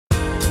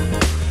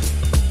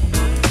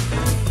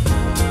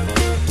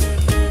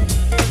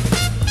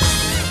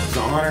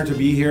honored to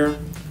be here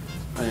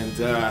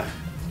and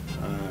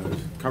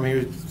come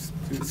here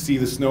to see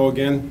the snow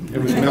again.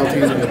 It was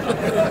melting.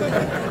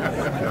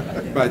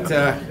 But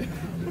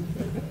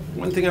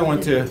one thing I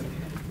want to,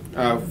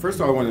 first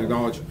of all, I want to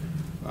acknowledge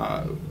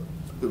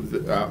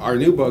our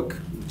new book,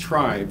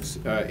 Tribes,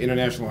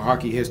 International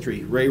Hockey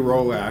History. Ray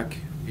Rolak,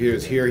 he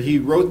is here. He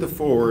wrote the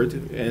foreword,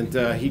 and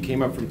he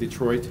came up from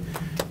Detroit. So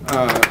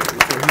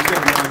he's going to be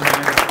on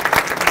hand.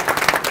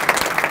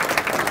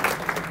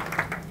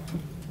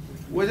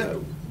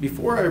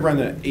 Before I run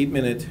an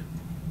 8-minute,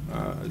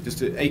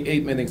 just an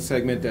 8-minute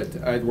segment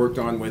that I'd worked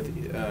on with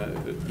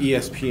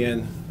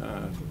ESPN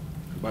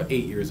about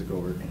 8 years ago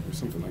or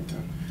something like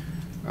that.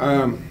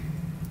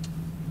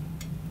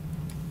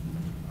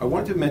 I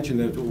want to mention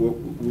that what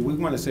we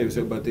want to say is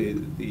about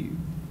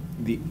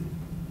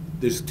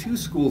there's two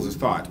schools of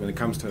thought when it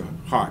comes to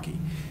hockey.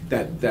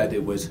 That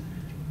it was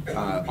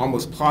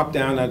almost plopped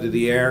down out of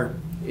the air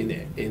in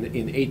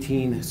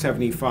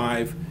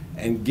 1875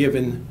 and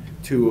given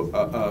to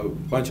a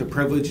bunch of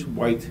privileged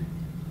white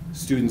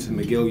students in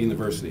McGill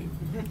University.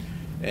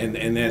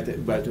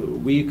 But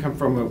we come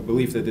from a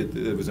belief that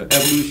it was an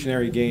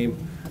evolutionary game,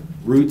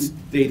 roots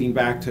dating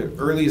back to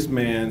earliest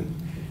man,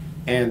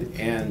 and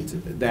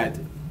that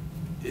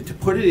to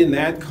put it in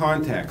that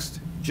context,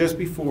 just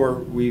before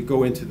we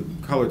go into the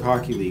Colored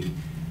Hockey League,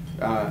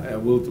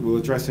 and we'll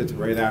address it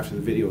right after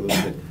the video a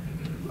little bit,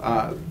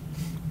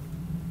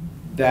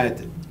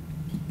 that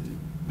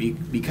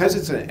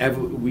because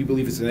we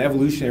believe it's an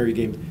evolutionary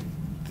game,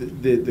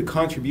 the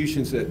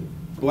contributions that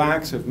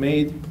blacks have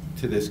made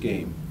to this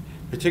game,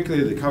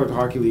 particularly the Colored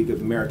Hockey League of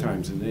the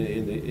Maritimes in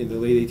the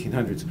late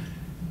 1800s,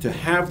 to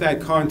have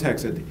that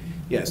context that,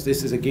 yes,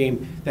 this is a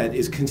game that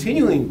is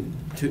continuing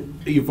to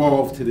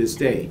evolve to this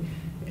day,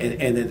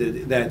 and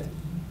that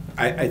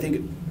I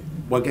think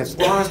what gets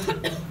lost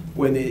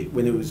when it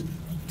was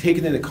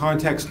taken in the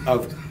context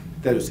of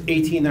that it was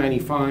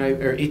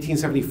 1895 or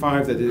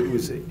 1875 that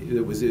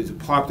it was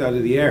plopped out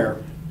of the air.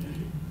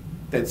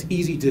 That's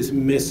easy to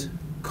miss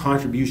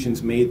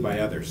contributions made by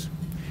others,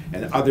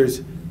 and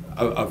others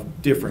of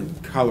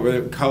different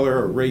color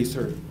or race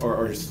or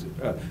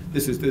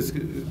this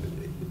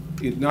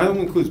it not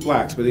only includes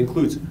blacks, but it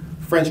includes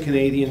French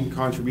Canadian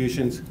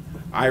contributions,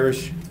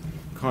 Irish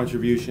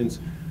contributions.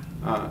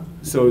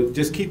 So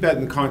just keep that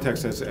in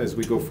context as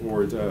we go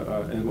forward,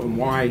 and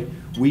why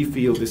we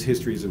feel this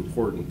history is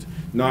important,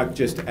 not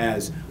just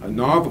as a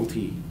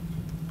novelty,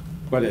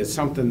 but as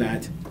something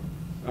that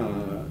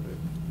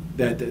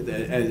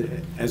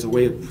as a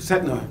way of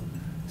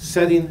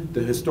setting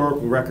the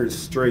historical record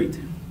straight.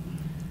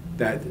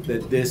 That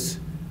this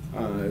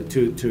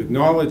to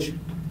acknowledge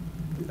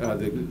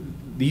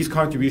these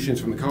contributions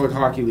from the Colored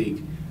Hockey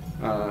League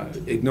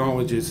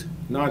acknowledges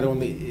not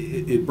only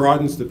it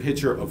broadens the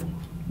picture of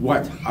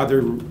what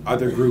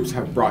other groups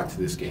have brought to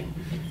this game.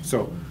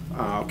 So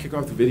I'll kick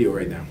off the video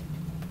right now.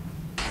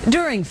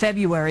 During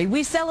February,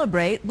 we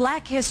celebrate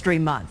Black History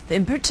Month,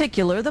 in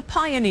particular the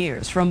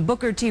pioneers from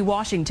Booker T.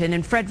 Washington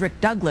and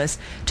Frederick Douglass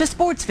to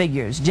sports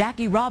figures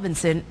Jackie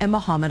Robinson and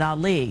Muhammad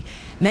Ali.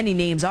 Many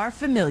names are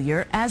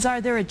familiar, as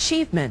are their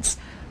achievements.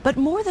 But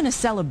more than a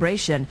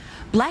celebration,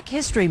 Black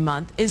History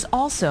Month is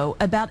also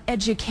about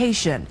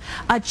education,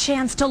 a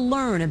chance to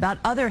learn about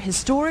other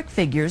historic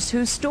figures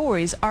whose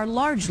stories are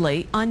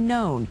largely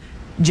unknown.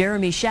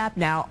 Jeremy Schaap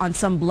now on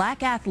some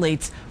black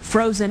athletes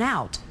frozen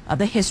out of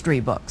the history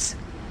books.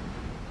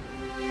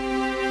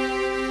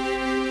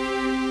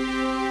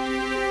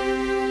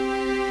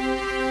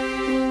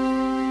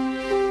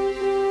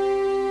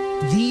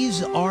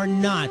 These are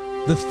not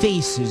the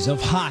faces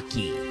of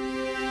hockey.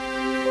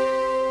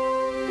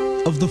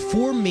 Of the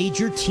four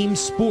major team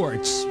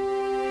sports,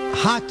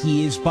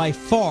 hockey is by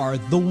far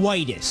the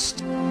whitest.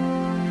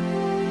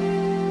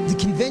 The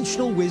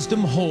conventional wisdom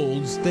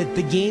holds that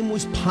the game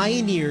was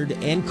pioneered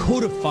and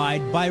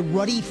codified by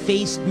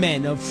ruddy-faced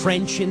men of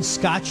French and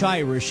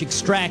Scotch-Irish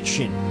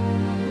extraction,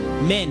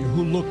 men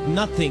who look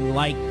nothing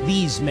like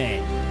these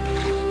men.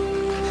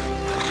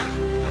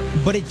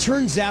 But it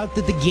turns out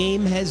that the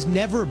game has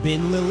never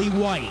been lily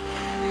white,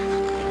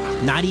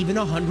 not even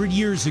 100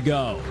 years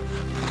ago.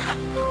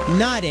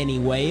 Not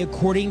anyway,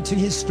 according to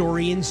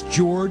historians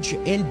George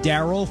and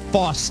Darrell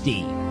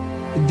Fausty.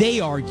 They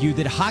argue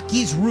that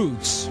hockey's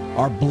roots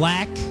are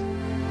black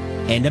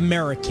and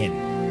American.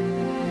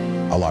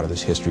 A lot of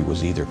this history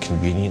was either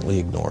conveniently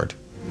ignored,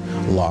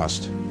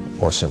 lost,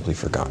 or simply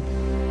forgotten.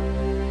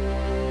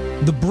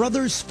 The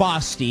brothers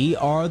Fausty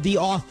are the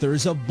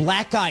authors of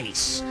Black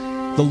Ice,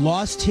 the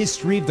lost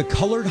history of the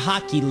Colored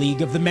Hockey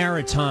League of the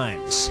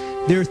Maritimes.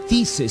 Their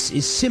thesis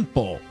is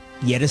simple,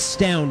 yet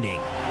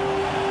astounding.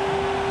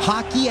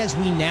 Hockey as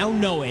we now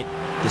know it,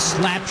 the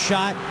slap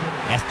shot,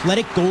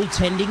 athletic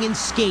goaltending and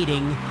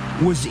skating,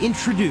 was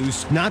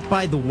introduced not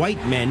by the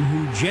white men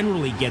who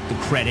generally get the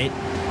credit,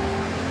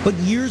 but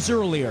years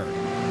earlier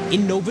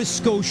in Nova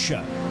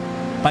Scotia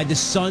by the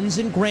sons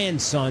and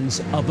grandsons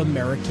of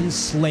American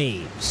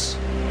slaves.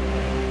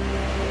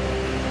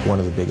 One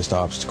of the biggest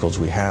obstacles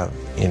we have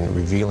in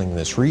revealing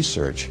this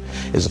research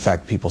is the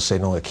fact that people say,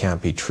 no, it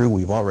can't be true.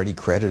 We've already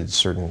credited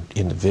certain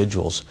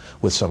individuals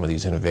with some of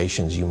these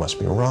innovations. You must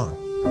be wrong.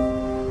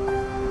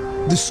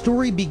 The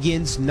story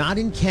begins not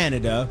in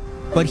Canada,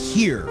 but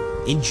here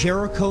in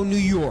Jericho, New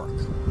York,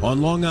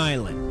 on Long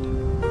Island.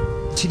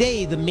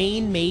 Today, the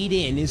Maine Made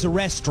Inn is a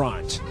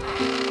restaurant.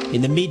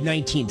 In the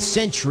mid-19th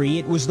century,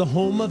 it was the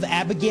home of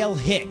Abigail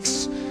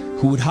Hicks,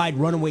 who would hide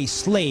runaway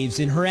slaves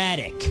in her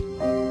attic.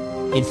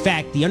 In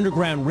fact, the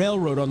Underground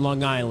Railroad on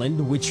Long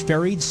Island, which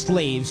ferried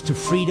slaves to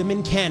freedom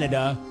in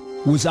Canada,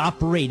 was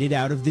operated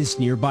out of this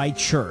nearby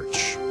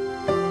church.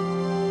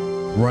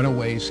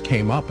 Runaways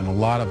came up, and a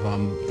lot of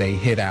them, they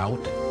hid out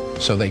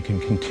so they can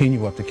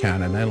continue up to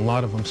Canada, and a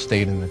lot of them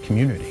stayed in the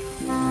community.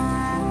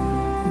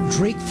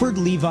 Drakeford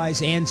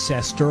Levi's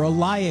ancestor,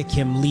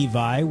 Eliakim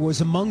Levi,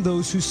 was among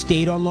those who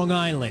stayed on Long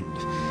Island,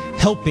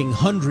 helping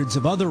hundreds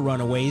of other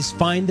runaways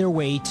find their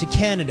way to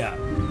Canada,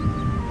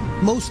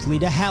 mostly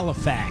to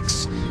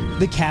Halifax,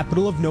 the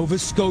capital of Nova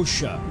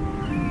Scotia,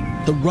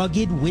 the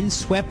rugged,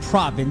 windswept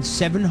province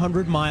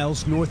 700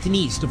 miles north and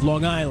east of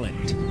Long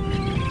Island.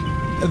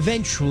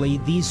 Eventually,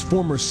 these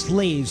former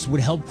slaves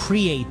would help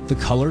create the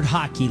Colored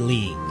Hockey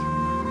League.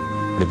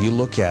 If you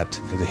look at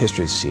the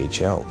history of the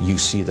CHL, you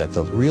see that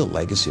the real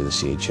legacy of the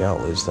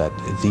CHL is that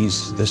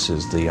this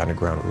is the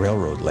Underground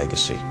Railroad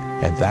legacy,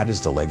 and that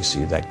is the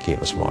legacy that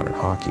gave us modern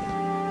hockey.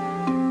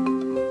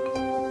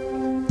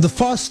 The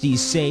Fosties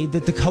say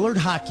that the Colored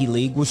Hockey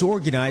League was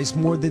organized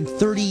more than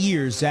 30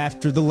 years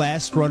after the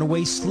last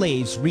runaway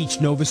slaves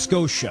reached Nova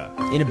Scotia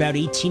in about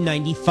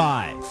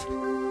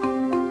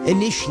 1895.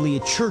 Initially a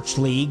church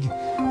league,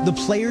 the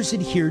players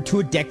adhered to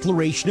a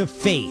declaration of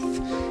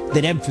faith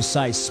that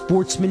emphasized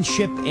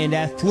sportsmanship and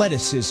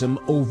athleticism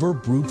over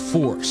brute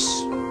force.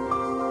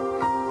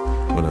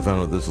 When I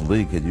found out this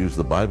league had used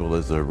the Bible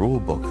as their rule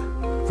book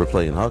for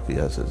playing hockey,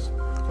 I said,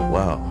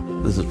 wow,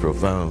 this is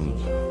profound.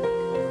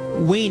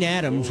 Wayne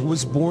Adams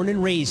was born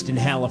and raised in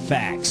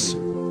Halifax.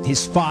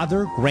 His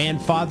father,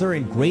 grandfather,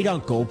 and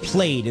great-uncle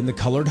played in the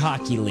Colored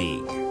Hockey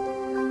League.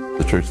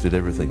 The church did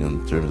everything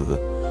in terms of the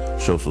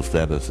social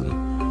status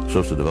and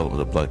social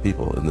development of black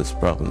people in this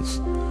province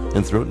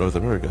and throughout North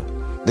America.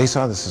 They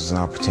saw this as an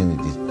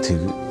opportunity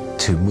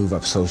to move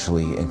up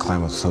socially and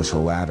climb up the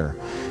social ladder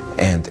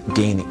and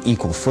gain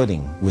equal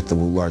footing with the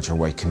larger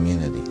white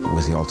community,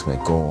 with the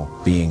ultimate goal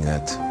being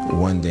that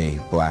one day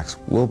blacks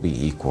will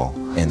be equal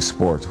and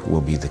sport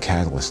will be the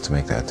catalyst to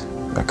make that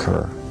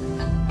occur.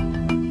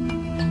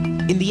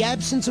 In the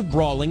absence of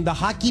brawling, the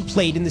hockey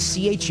played in the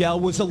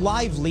CHL was a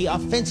lively,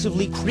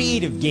 offensively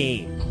creative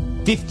game.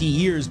 50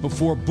 years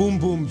before Boom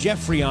Boom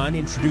Geoffrion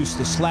introduced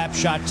the slap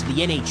shot to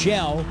the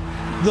NHL,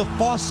 the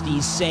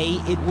Fosties say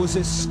it was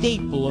a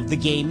staple of the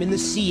game in the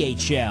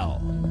CHL.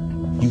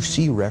 You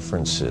see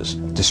references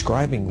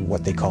describing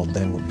what they called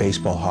then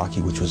baseball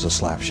hockey, which was a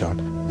slap shot.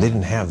 They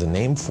didn't have the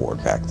name for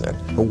it back then.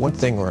 But one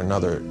thing or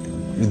another,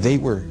 they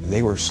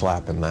were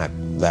slapping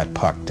that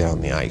puck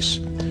down the ice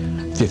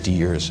 50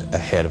 years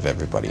ahead of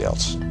everybody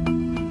else.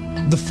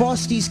 The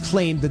Fosties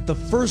claimed that the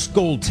first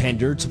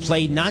goaltender to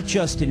play not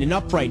just in an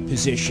upright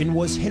position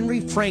was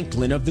Henry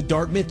Franklin of the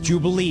Dartmouth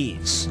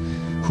Jubilees,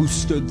 who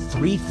stood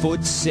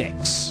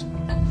 3'6".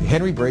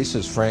 Henry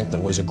Brace's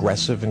Franklin was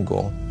aggressive in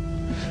goal.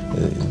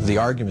 The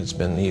argument's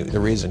been the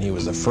reason he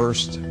was the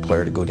first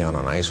player to go down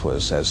on ice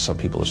was, as some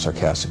people have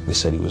sarcastically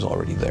said, he was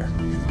already there.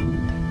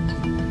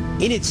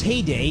 In its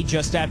heyday,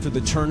 just after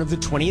the turn of the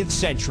 20th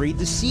century,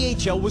 the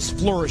CHL was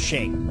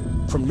flourishing.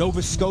 From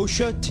Nova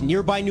Scotia to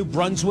nearby New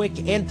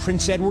Brunswick and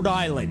Prince Edward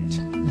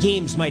Island,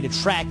 games might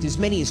attract as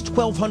many as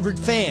 1,200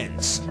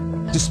 fans.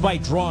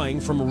 Despite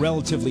drawing from a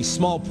relatively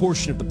small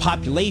portion of the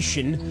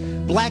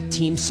population, black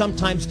teams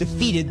sometimes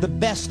defeated the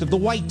best of the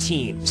white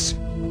teams.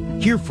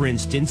 Here, for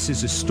instance,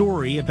 is a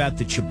story about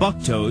the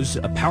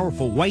Chibuctos, a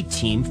powerful white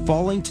team,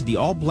 falling to the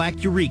all-black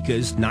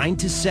Eurekas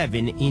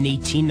 9-7 in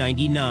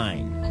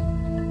 1899.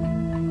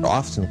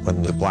 Often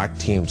when the black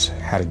teams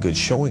had a good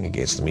showing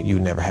against them, you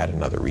never had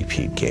another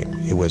repeat game.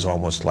 It was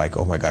almost like,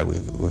 oh my God,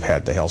 we've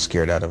had the hell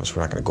scared out of us,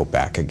 we're not going to go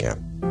back again.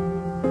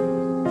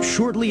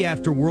 Shortly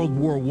after World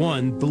War I,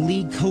 the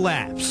league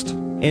collapsed,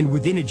 and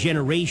within a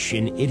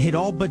generation, it had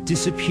all but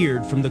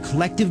disappeared from the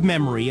collective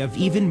memory of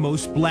even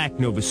most black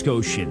Nova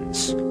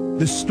Scotians.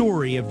 The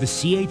story of the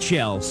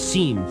CHL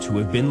seemed to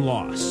have been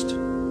lost.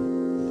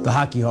 The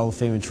Hockey Hall of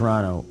Fame in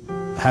Toronto,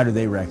 how do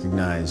they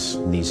recognize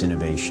these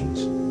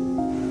innovations?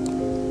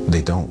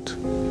 They don't.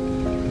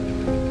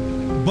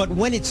 But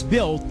when it's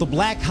built, the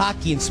Black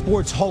Hockey and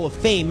Sports Hall of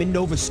Fame in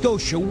Nova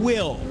Scotia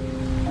will.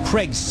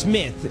 Craig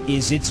Smith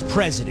is its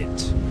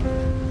president.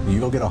 You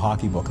go get a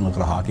hockey book and look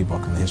at a hockey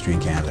book in the history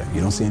of Canada.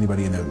 You don't see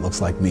anybody in there that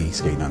looks like me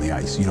skating on the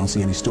ice. You don't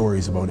see any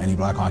stories about any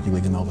black hockey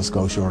league in Nova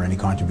Scotia or any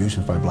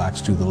contributions by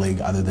blacks to the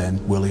league other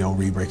than Willie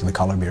O'Ree breaking the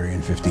color barrier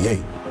in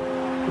 '58.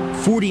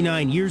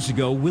 49 years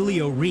ago,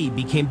 Willie O'Ree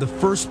became the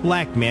first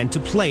black man to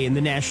play in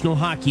the National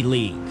Hockey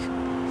League.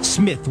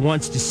 Smith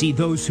wants to see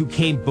those who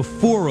came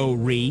before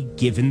O'Ree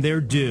given their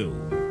due.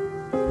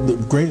 the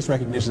greatest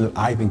recognition that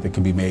I think that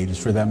can be made is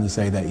for them to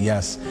say that,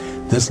 yes,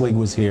 this league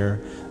was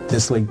here,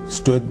 this league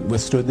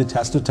withstood the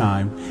test of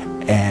time,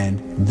 and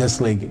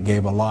this league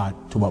gave a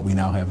lot to what we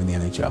now have in the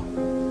NHL.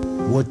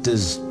 What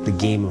does the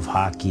game of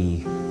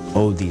hockey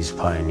owe these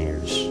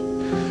pioneers?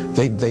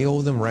 They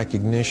owe them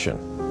recognition.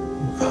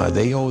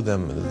 They owe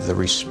them the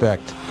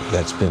respect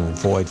that's been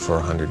void for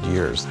 100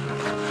 years.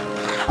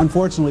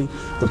 Unfortunately,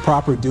 the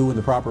proper due and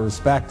the proper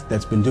respect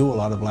that's been due a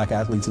lot of black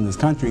athletes in this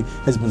country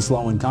has been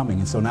slow in coming.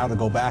 And so now to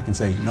go back and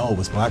say, no, it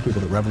was black people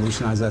that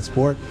revolutionized that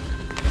sport,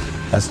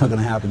 that's not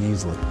going to happen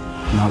easily.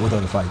 Not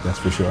without a fight, that's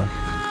for sure.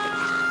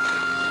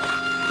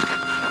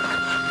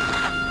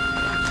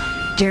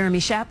 Jeremy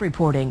Schapp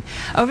reporting.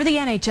 Over the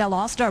NHL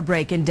All-Star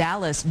break in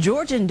Dallas,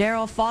 George and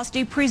Daryl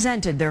Fosty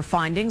presented their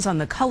findings on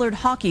the Colored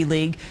Hockey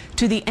League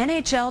to the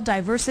NHL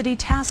Diversity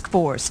Task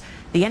Force.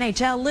 The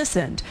NHL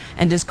listened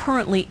and is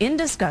currently in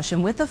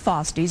discussion with the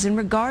Fostys in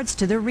regards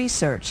to their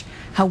research.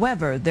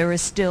 However, there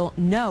is still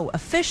no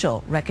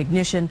official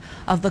recognition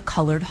of the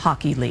Colored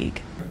Hockey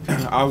League.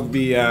 I'll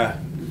be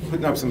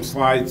putting up some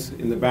slides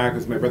in the back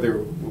as my brother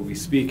will be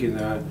speaking.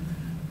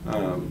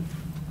 I'll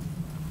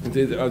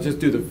just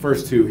do the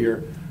first two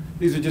here.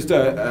 These are just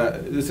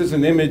this is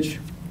an image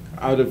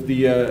out of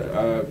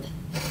the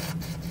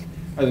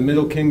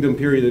Middle Kingdom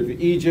period of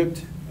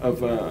Egypt,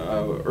 of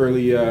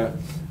early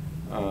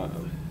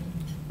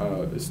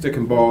stick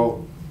and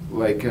ball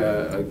like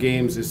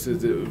games. This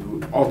is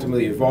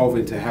ultimately evolved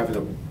into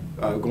having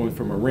going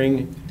from a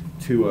ring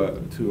to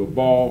a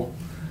ball.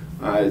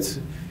 It's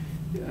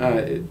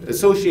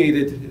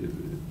associated.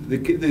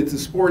 The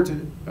sport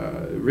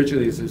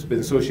originally has been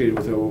associated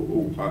with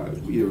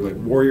either like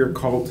warrior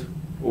cult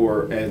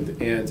or and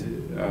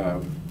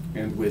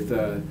with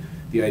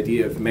the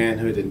idea of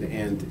manhood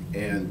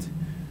and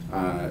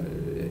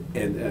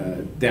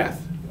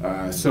death.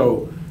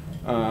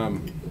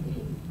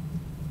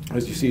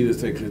 As you see,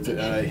 this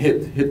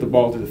hit the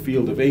ball to the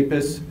field of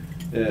Apis.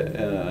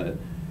 The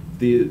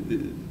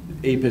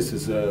Apis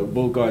is a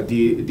bull god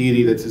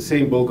deity. That's the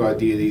same bull god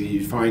deity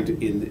you find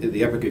in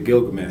the Epic of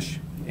Gilgamesh.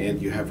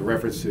 And you have a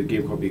reference to a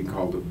game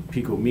called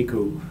Pico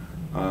Miku,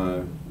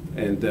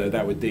 and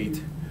that would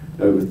date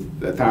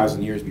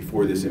 1,000 years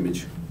before this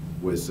image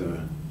was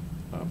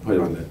put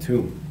on the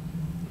tomb.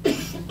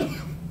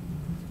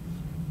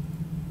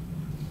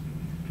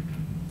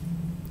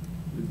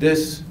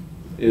 This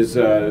is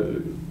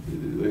a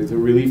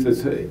relief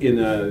that's in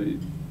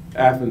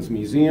Athens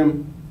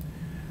Museum.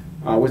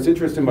 What's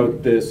interesting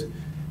about this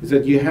is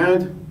that you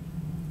had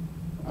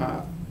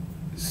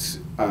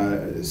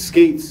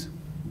skates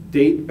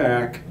date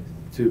back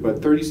to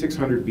about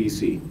 3600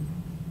 BC,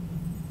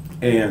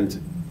 and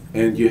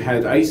you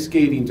had ice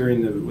skating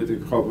during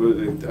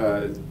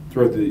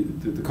throughout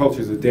the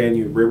cultures of the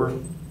Danube River,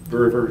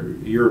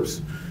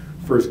 Europe's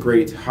first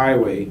great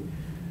highway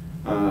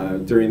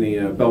during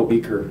the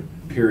Bell-Beaker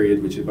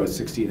period, which is about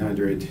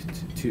 1600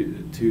 to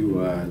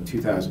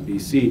 2000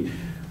 BC.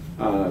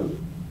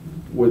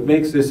 What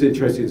makes this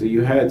interesting is that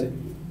you had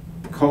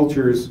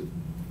cultures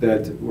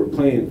that were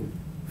playing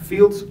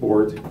field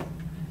sport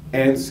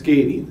and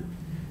skating.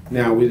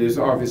 Now, there's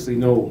obviously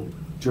no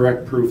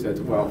direct proof that,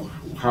 well,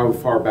 how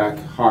far back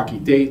hockey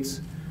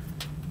dates,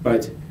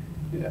 but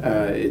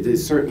it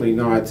is certainly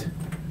not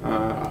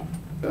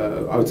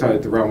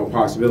outside the realm of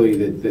possibility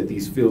that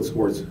these field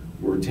sports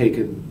were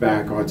taken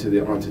back onto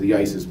the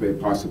ice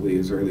possibly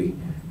as early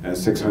as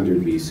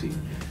 600 BC.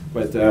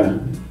 But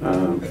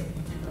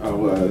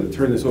I'll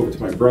turn this over to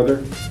my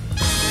brother.